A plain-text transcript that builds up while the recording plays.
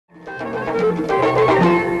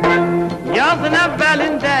Yazın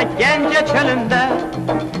evvelinde Gence çölünde,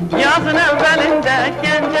 yazın evvelinde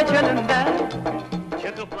Gence çölünde.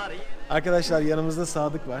 Arkadaşlar yanımızda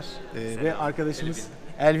Sadık var ve arkadaşımız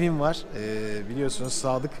Elvin var. Biliyorsunuz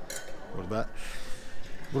Sadık burada.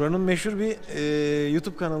 Buranın meşhur bir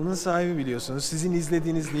YouTube kanalının sahibi biliyorsunuz. Sizin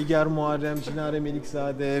izlediğiniz Nigar Muharrem, Cinare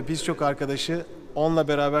Melikzade, birçok arkadaşı onunla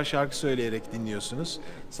beraber şarkı söyleyerek dinliyorsunuz.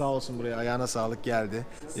 Sağ olsun buraya ayağına sağlık geldi.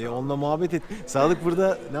 Onunla muhabbet et. Sadık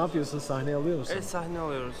burada ne yapıyorsun? Sahne alıyor musun? Evet, sahne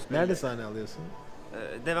alıyoruz. Nerede sahne alıyorsun?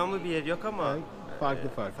 Devamlı bir yer yok ama yani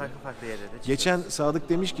farklı yerlerde çıkıyoruz. Geçen Sadık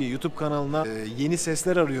demiş ki YouTube kanalına yeni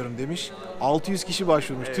sesler arıyorum demiş. 600 kişi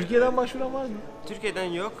başvurmuş. Evet, Türkiye'den başvuran var mı? Türkiye'den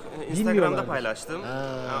yok. Instagram'da paylaştım.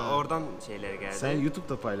 Oradan şeyler geldi. Sen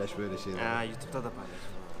YouTube'da paylaş böyle şeyler. YouTube'da da paylaş.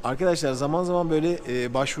 Arkadaşlar zaman zaman böyle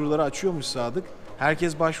başvuruları açıyormuş Sadık.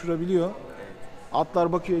 Herkes başvurabiliyor.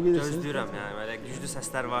 Atlar Bakü'ye gelirsiniz. Gözlüyorum yani böyle güçlü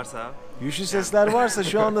sesler varsa. Güçlü sesler varsa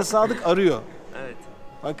şu anda Sadık arıyor. Evet.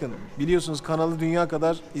 Bakın biliyorsunuz kanalı dünya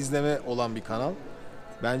kadar izleme olan bir kanal.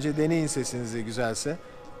 Bence deneyin sesinizi güzelse.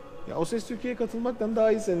 Ya o ses Türkiye'ye katılmaktan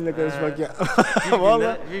daha iyi seninle konuşmak ya.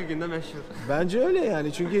 Vallahi bir günde meşhur. Bence öyle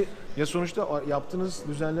yani çünkü ya sonuçta yaptığınız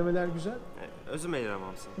düzenlemeler güzel. Özüm edirəm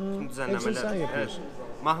hamısını. Düzenlemeler. Sen yapıyorsun.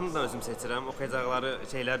 Mahnını da özüm seçirəm, oxuyacaqları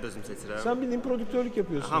şeyler de özüm seçirəm. Sen bildiğin prodüktörlük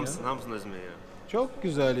yapıyorsun Hamısını özüm edirəm. Çok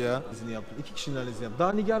güzel ya. Analizini yaptın. 2 kişinin analizini yaptın.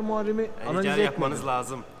 Daha Nigar Muharrem'i analiz etmedin. Yapmanız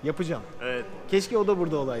lazım. Yapacağım. Evet. Keşke o da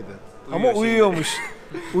burada olaydı. Uyuyor ama uyuyormuş.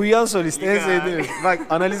 Uyuyan solist en sevdiğimiz. Bak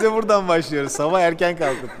analize buradan başlıyoruz. Sabah erken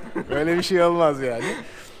kalkıp. Böyle bir şey olmaz yani.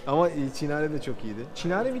 Ama Çinare de çok iyiydi.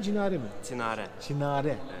 Çinare mi Cinare mi? Çinare. Çinare.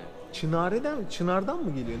 Evet. Çınardan mı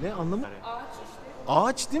geliyor? Ne anlamı? Ağaç.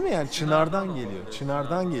 Ağaç değil mi yani? Çınardan geliyor.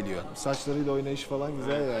 Çınardan geliyor. Saçlarıyla oynayışı falan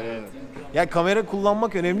güzel yani. Evet. Yani kamera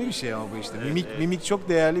kullanmak önemli bir şey ama bu işte. Mimik çok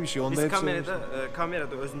değerli bir şey. Onda biz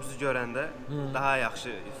kamerada özümüzü görəndə daha yaxşı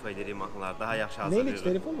ifa edirik mahnılar, daha yaxşı hazırlayırıq. Neyle?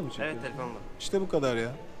 Telefonla mı çekiyorsun? Evet, telefonla. İşte bu kadar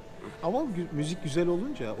ya. Ama müzik güzel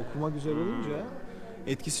olunca, okuma güzel olunca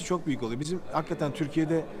etkisi çok büyük oluyor. Bizim hakikaten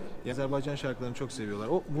Türkiye'de Azerbaycan şarkılarını çok seviyorlar.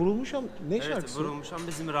 O Vurulmuşam ne şarkısı? Evet, Vurulmuşam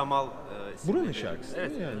bizim Ramal Buranın şarkısı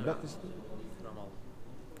değil mi yani?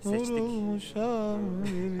 Seçtik.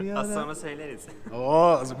 Az sonra söyleriz.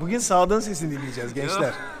 Bugün Sadık'ın sesini dinleyeceğiz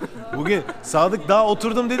gençler. Bugün Sadık daha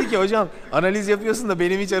oturdum dedi ki hocam analiz yapıyorsun da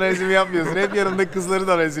benim hiç analizimi yapmıyorsun. Hep yanımdaki kızların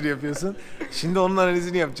analizini yapıyorsun. Şimdi onun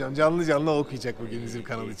analizini yapacağım. Canlı canlı okuyacak bugün bizim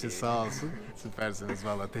kanal için. Sağ olsun. Süpersiniz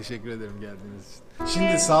valla. Teşekkür ederim geldiğiniz için.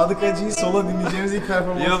 Şimdi Sadık Hacı'yı sola dinleyeceğimiz ilk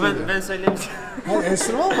performans. Yok ben söylemiştim.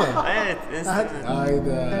 Enstrüman mı? Evet. Enstrüman.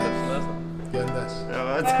 Hayda. Gönder.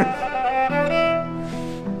 Evet.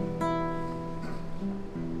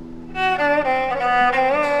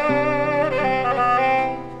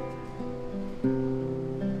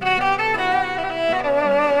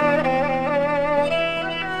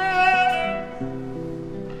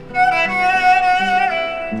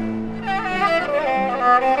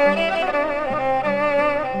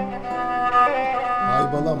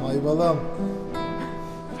 Haybalam.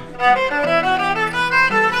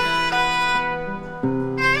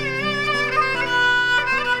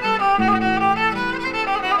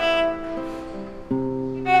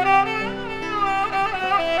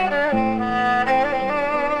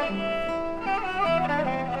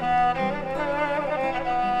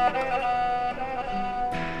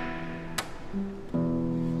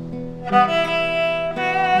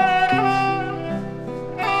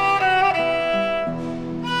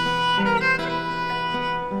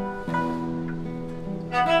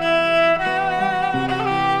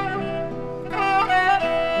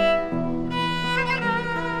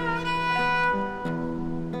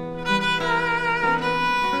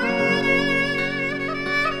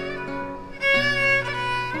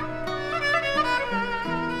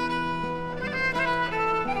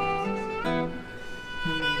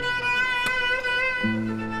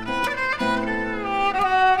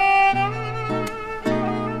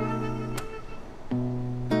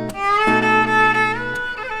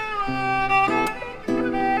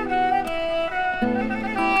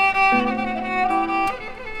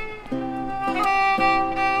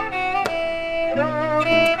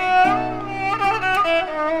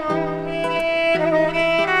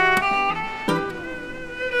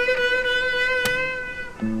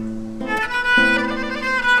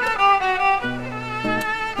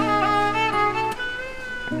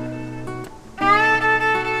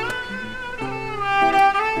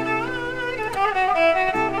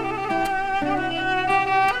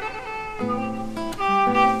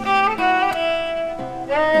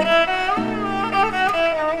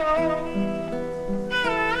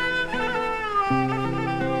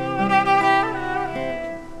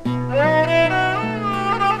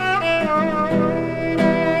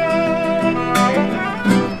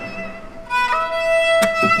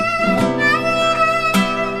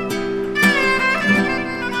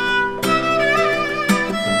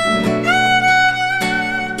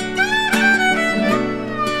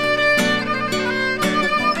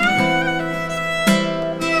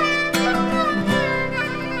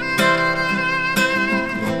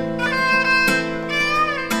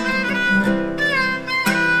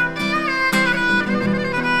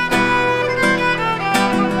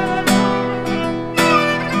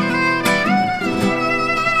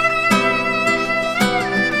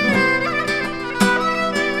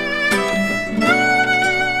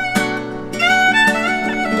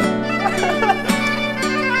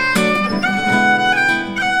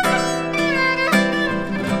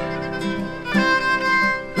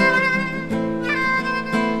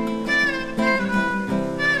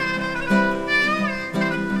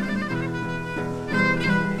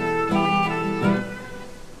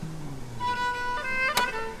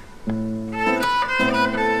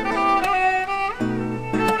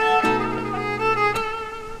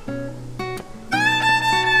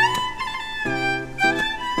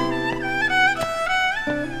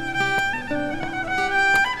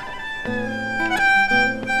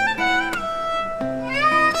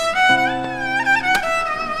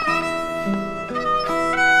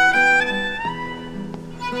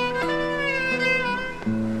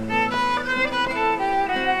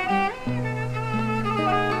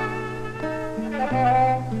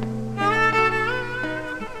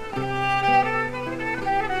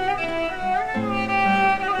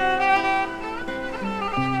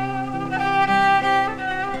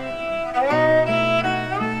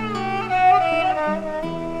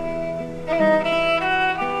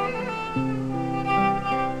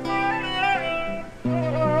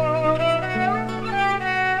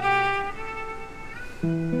 Ne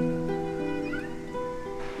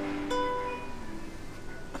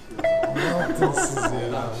yaptınız siz ya?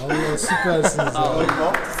 Vallahi süpersiniz ya.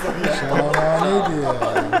 Şahaneydi ya.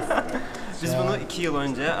 Biz bunu 2 yıl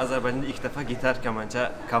önce Azerbaycan'da ilk defa gitar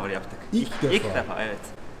kemança cover yaptık. İlk defa? İlk defa, evet.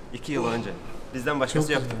 2 yıl önce. Bizden başkası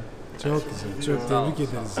Çok yoktu. güzel. Çok güzel. Çok tebrik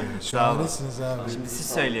ederiz yani. Şahanesiniz abi. Şimdi siz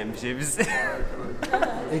söyleyin bir şey biz.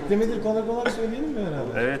 Eklemedir konak olarak söyleyelim mi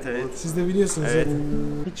herhalde? Evet, evet. Siz de biliyorsunuz. Evet. zaten.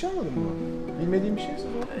 Hiç çalmadın mı? Bilmediğim bir şeyse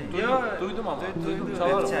Yo, Duydum ama. duydum.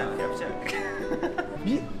 Çalarım. Yapacak.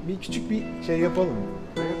 bir küçük bir şey yapalım.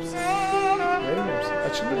 Ne yapsın? Verir misin?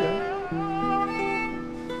 Açılır ya.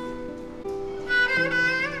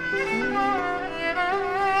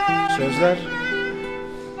 Sözler.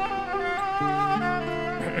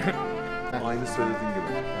 Aynı söylediğin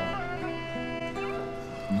gibi.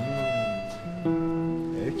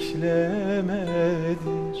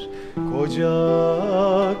 Eklemedir koca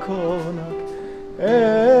konak,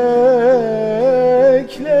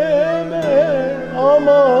 ekleme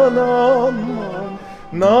aman aman,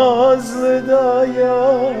 nazlı da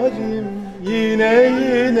yarim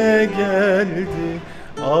yine geldi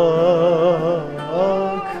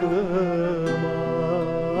aklıma,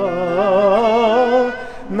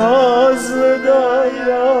 nazlı da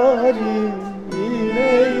yarim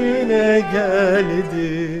yine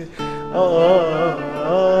geldi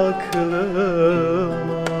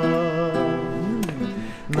aklıma.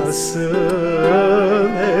 Nasıl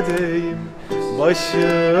edeyim başımdaki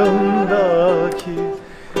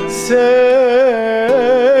sevdaya,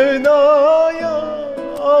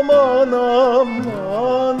 aman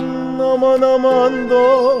aman, aman aman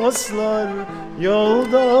dostlar,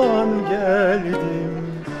 yoldan geldim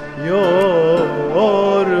yorgunum,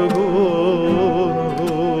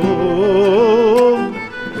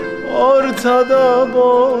 ortada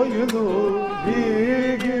boylu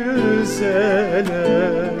bir güzele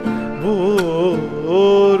vurgunum.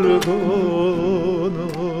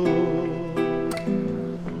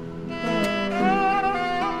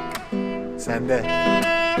 Sende.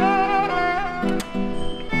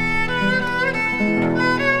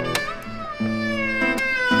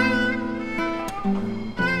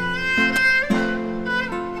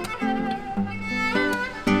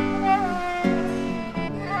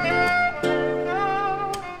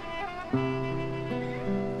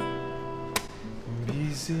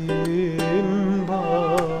 Bizim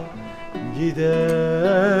bağ giderken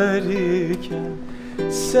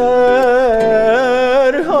Serhaya,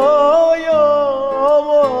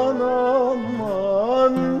 aman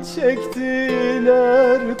aman,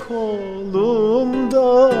 çektiler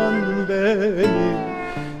kolumdan beni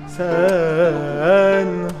tenhaya,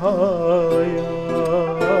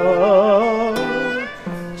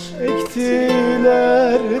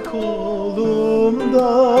 çektiler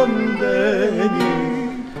kolumdan beni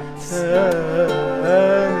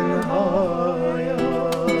tenhaya.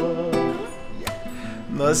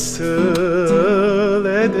 Nasıl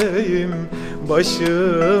edeyim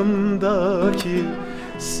başımdaki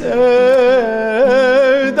sevdaya,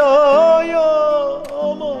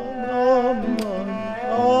 aman aman,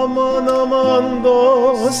 aman aman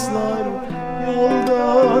dostlar,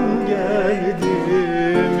 yoldan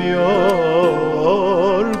geldim yorgunum,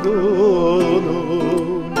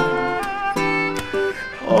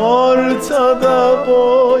 ortada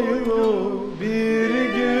boylu bir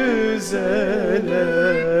güzele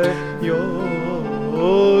yorgunum.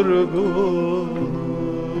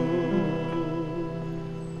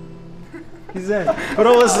 Güzel.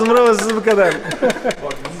 Provasız bu kadar.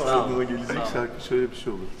 Bak bunun ardına gelecek şarkı şöyle bir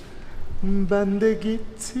şey olur. Ben de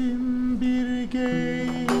gittim bir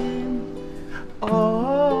geyim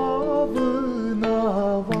avına,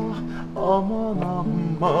 vah aman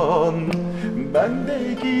aman. Ben de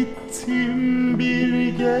gittim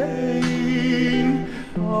bir geyim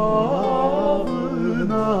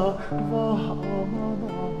avına, vah aman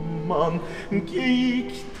aman.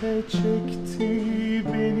 Geyik de çekti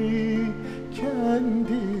beni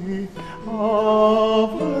kendi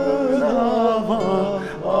avına, vah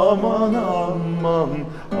aman aman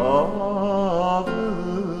avına.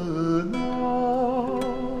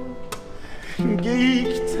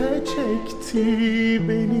 Geyik de çekti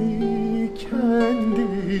beni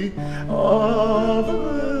kendi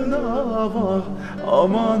avına, vah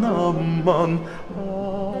aman aman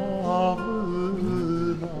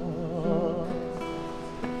avına.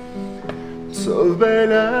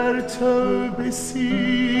 Tövbeler tövbesi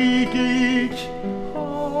geyik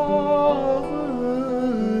avına,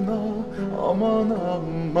 aman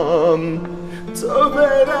aman.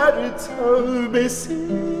 Tövbeler tövbesi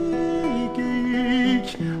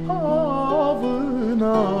geyik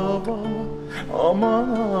avına, Aman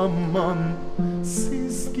aman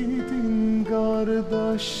siz gidin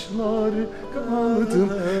kardeşler,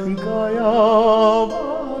 kaldım kaya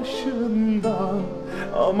başında.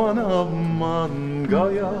 Aman aman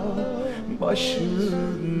kaya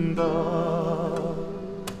başında.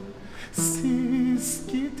 Siz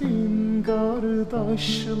gidin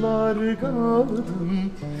kardeşler,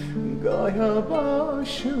 kaldım kaya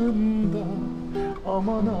başında.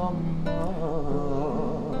 Aman aman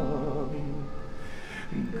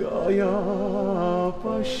kaya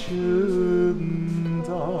başında.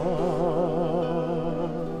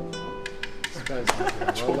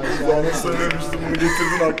 Çok güzel söylemiştim, bunu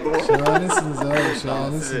getirdin aklıma. Şahanesiniz abi,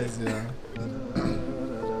 şahanesiniz ya.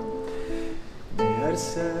 Meğer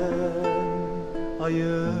sen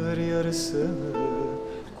ayır yarısını,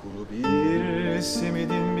 kuru bir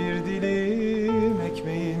simidin bir dilim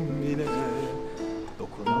ekmeğin bile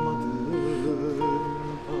dokunamadığın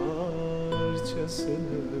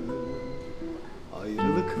parçasını.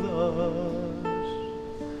 Ayrılıklar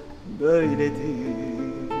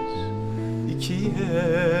böyledir, ikiye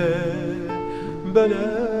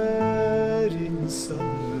böler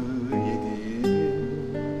insanı. Yediğin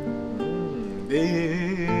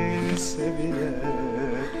değilse bile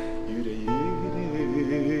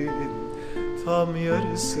yüreğinin tam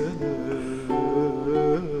yarısını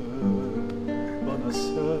bana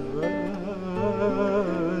söz ver,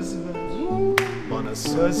 bana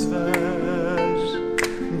söz ver,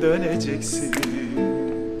 döneceksin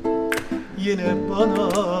yine bana,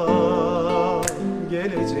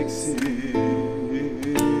 geleceksin.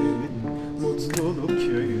 Mutluluk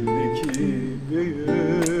köyündeki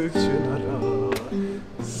büyük çınara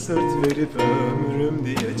sırt verip ömrüm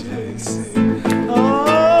diyeceksin.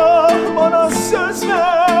 Ah, bana söz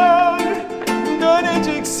ver,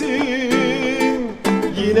 döneceksin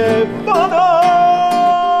yine bana,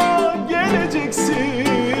 geleceksin.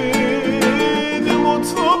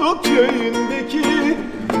 Mutluluk köyündeki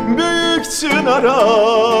büyük çınara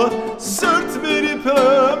sırt verip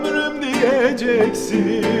ömrüm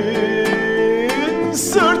diyeceksin.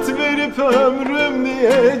 Sırt verip ömrüm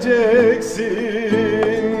diyeceksin.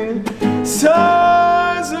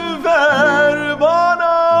 Söz ver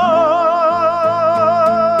bana.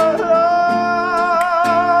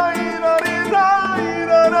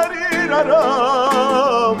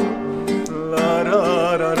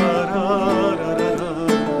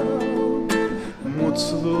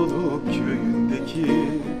 Mutluluk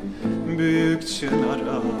köyündeki büyük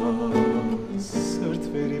çınara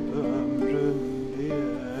sırt verip ömrüm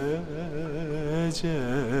diyeceksin.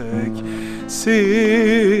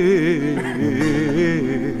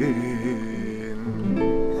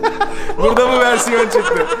 Burada bu versiyon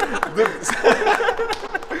çıktı.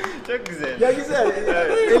 Çok güzel. Ya güzel.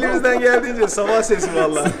 Elimizden geldiğince sabah sesi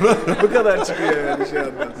vallahi. Bu kadar çıkıyor yani şu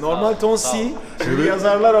anda. Normal ton C. Şimdi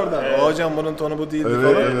yazarlar orada. Evet. Hocam bunun tonu bu değildi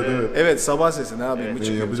evet, falan. Evet. Evet, sabah sesi ne yapayım, bu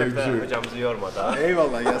çıkıyor. Yapacak bir şey yok. Hocamızı yorma da.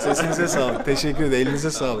 Eyvallah ya, sesinize sağlık. Teşekkür ederim.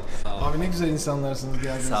 Elinize sağlık. Abi ne güzel insanlarsınız,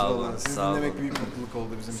 geldiniz falan. Sizi dinlemek büyük mutluluk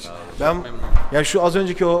oldu bizim için. Ben ya şu az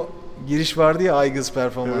önceki o giriş vardı ya, Aygız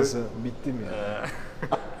performansı. Evet. Bittim ya.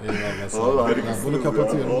 Eyvallah, sağ olun. Bunu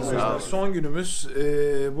kapatıyorum. Son günümüz.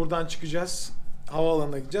 Buradan çıkacağız.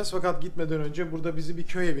 Havaalanına gideceğiz. Fakat gitmeden önce burada bizi bir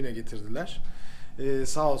köy evine getirdiler.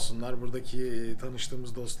 Sağ olsunlar buradaki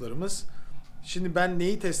tanıştığımız dostlarımız. Şimdi ben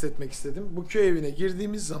neyi test etmek istedim? Bu köy evine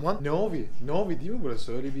girdiğimiz zaman Novi değil mi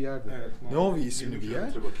burası? Öyle bir yerde. Evet, Novi isimli bir yer.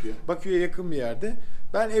 Bakü'ye yakın bir yerde.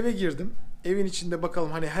 Ben eve girdim. Evin içinde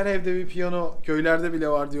bakalım, hani her evde bir piyano köylerde bile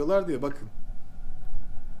var diyorlar diye, bakın.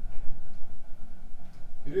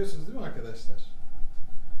 Görüyorsunuz değil mi arkadaşlar?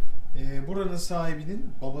 Buranın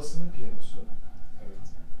sahibinin babasının piyanosu. Evet.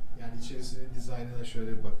 Yani içerisinin dizaynına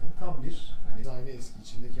şöyle bir bakın. Tam bir hani dizaynı eski,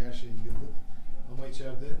 içindeki her şey yıllık ama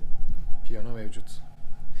içeride piyano mevcut.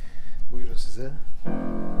 Buyurun size.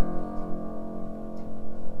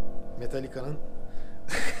 Metallica'nın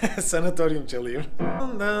Sanatorium çalayım.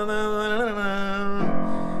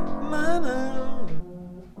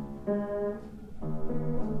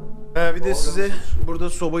 Bir de size burada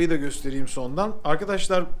sobayı da göstereyim sondan.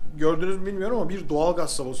 Arkadaşlar gördünüz mü bilmiyorum ama bir doğalgaz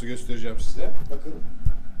sobası göstereceğim size. Bakın.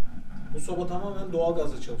 Bu soba tamamen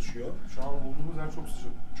doğalgazla çalışıyor. Şu an bulunduğumuz yer çok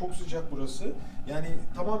sıcak. Çok sıcak burası. Yani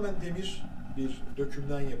tamamen demir bir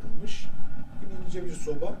dökümden yapılmış. İnce bir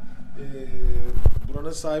soba.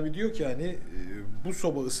 Buranın sahibi diyor ki hani bu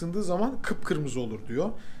soba ısındığı zaman kıpkırmızı olur diyor.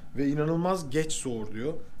 Ve inanılmaz geç soğur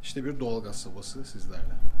diyor. İşte bir doğalgaz sobası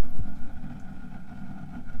sizlerle.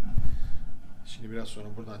 Şimdi biraz sonra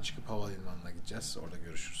buradan çıkıp havalimanına gideceğiz. Orada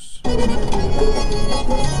görüşürüz.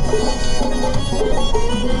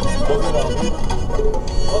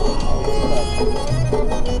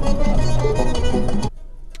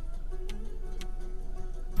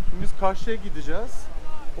 karşıya gideceğiz.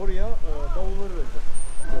 Oraya bavulları vereceğiz.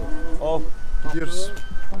 Al. Gidiyoruz.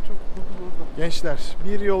 Gençler,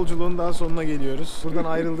 bir yolculuğun daha sonuna geliyoruz. Buradan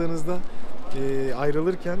ayrıldığınızda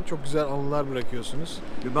ayrılırken çok güzel anılar bırakıyorsunuz.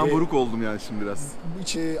 Ben buruk oldum yani şimdi biraz.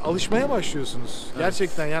 Alışmaya başlıyorsunuz. Evet.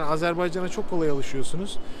 Gerçekten yani Azerbaycan'a çok kolay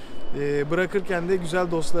alışıyorsunuz. Bırakırken de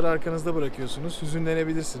güzel dostları arkanızda bırakıyorsunuz.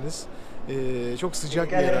 Hüzünlenebilirsiniz. Çok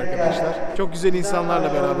sıcak bir yer arkadaşlar. Çok güzel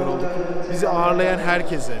insanlarla beraber olduk. Bizi ağırlayan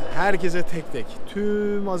herkese tek tek,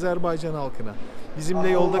 tüm Azerbaycan halkına, bizimle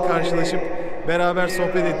yolda karşılaşıp beraber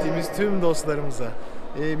sohbet ettiğimiz tüm dostlarımıza,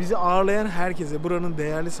 bizi ağırlayan herkese, buranın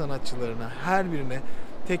değerli sanatçılarına, her birine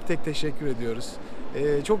tek tek teşekkür ediyoruz.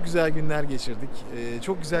 Çok güzel günler geçirdik.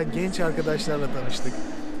 Çok güzel genç arkadaşlarla tanıştık.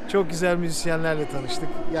 Çok güzel müzisyenlerle tanıştık.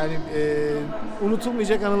 Yani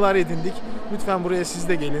unutulmayacak anılar edindik. Lütfen buraya siz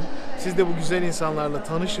de gelin. Siz de bu güzel insanlarla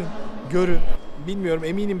tanışın, görün. Bilmiyorum,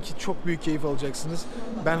 eminim ki çok büyük keyif alacaksınız.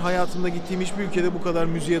 Ben hayatımda gittiğim hiçbir ülkede bu kadar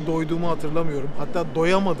müziğe doyduğumu hatırlamıyorum. Hatta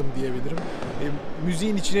doyamadım diyebilirim.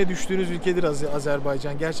 Müziğin içine düştüğünüz ülkedir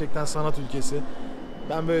Azerbaycan. Gerçekten sanat ülkesi.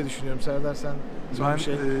 Ben böyle düşünüyorum. Serdar, sen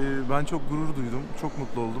ben çok gurur duydum. Çok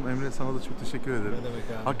mutlu oldum. Emre, sana da çok teşekkür ederim. Ne demek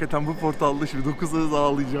abi? Hakikaten bu portalda şimdi 9 ağız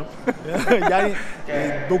ağlayacağım. Yani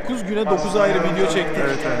 9 güne 9 ayrı video çektik.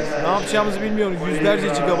 Evet. Ne yapacağımızı bilmiyorum. Yüzlerce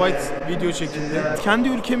gigabayt video çekildi. Kendi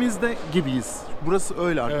ülkemizde gibiyiz. Burası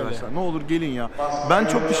öyle arkadaşlar. Öyle. Ne olur gelin ya. Ben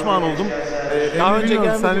çok pişman oldum. Daha önce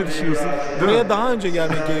gelmedim. Sen ne düşünüyorsun? Buraya daha önce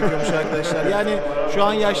gelmek gerekiyormuş arkadaşlar. Yani şu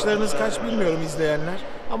an yaşlarınız kaç bilmiyorum izleyenler.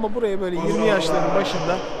 Ama buraya böyle 20 yaşların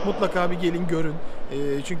başında mutlaka bir gelin görün.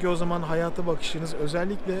 Çünkü o zaman hayata bakışınız,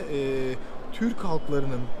 özellikle Türk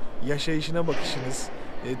halklarının yaşayışına bakışınız,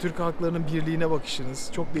 Türk halklarının birliğine bakışınız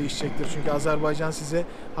çok değişecektir. Çünkü Azerbaycan size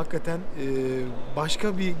hakikaten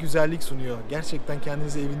başka bir güzellik sunuyor. Gerçekten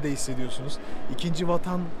kendinizi evinde hissediyorsunuz. İkinci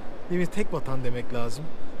vatan değil mi? Tek vatan demek lazım.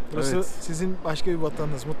 Burası sizin başka bir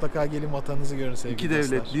vatanınız. Mutlaka gelin vatanınızı görün sevgili İki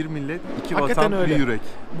dostlar. devlet, bir millet, iki hakikaten vatan, öyle. bir yürek.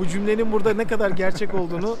 Bu cümlenin burada ne kadar gerçek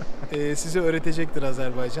olduğunu size öğretecektir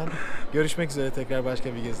Azerbaycan. Görüşmek üzere tekrar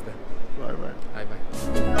başka bir gezide. Bay bay. Bay bay.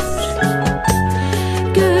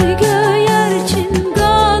 Gölge için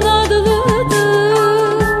kanadlıdır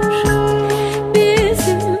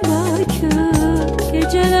bizim Bakü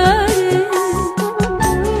geceleri,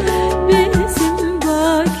 bizim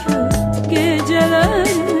Bakü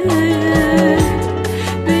geceleri,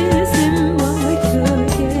 bizim Bakü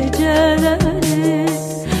geceleri,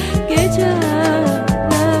 geceleri,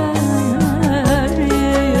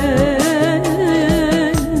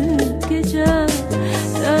 geceleri.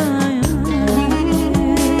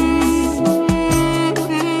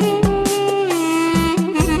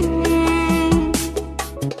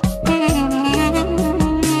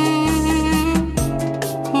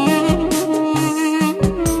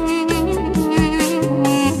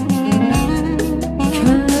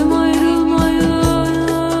 Könlüm ayrılmayır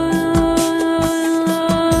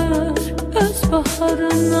öz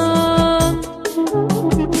baharından,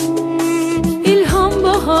 ilham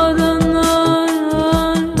baharından,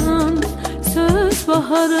 söz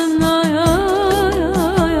baharından.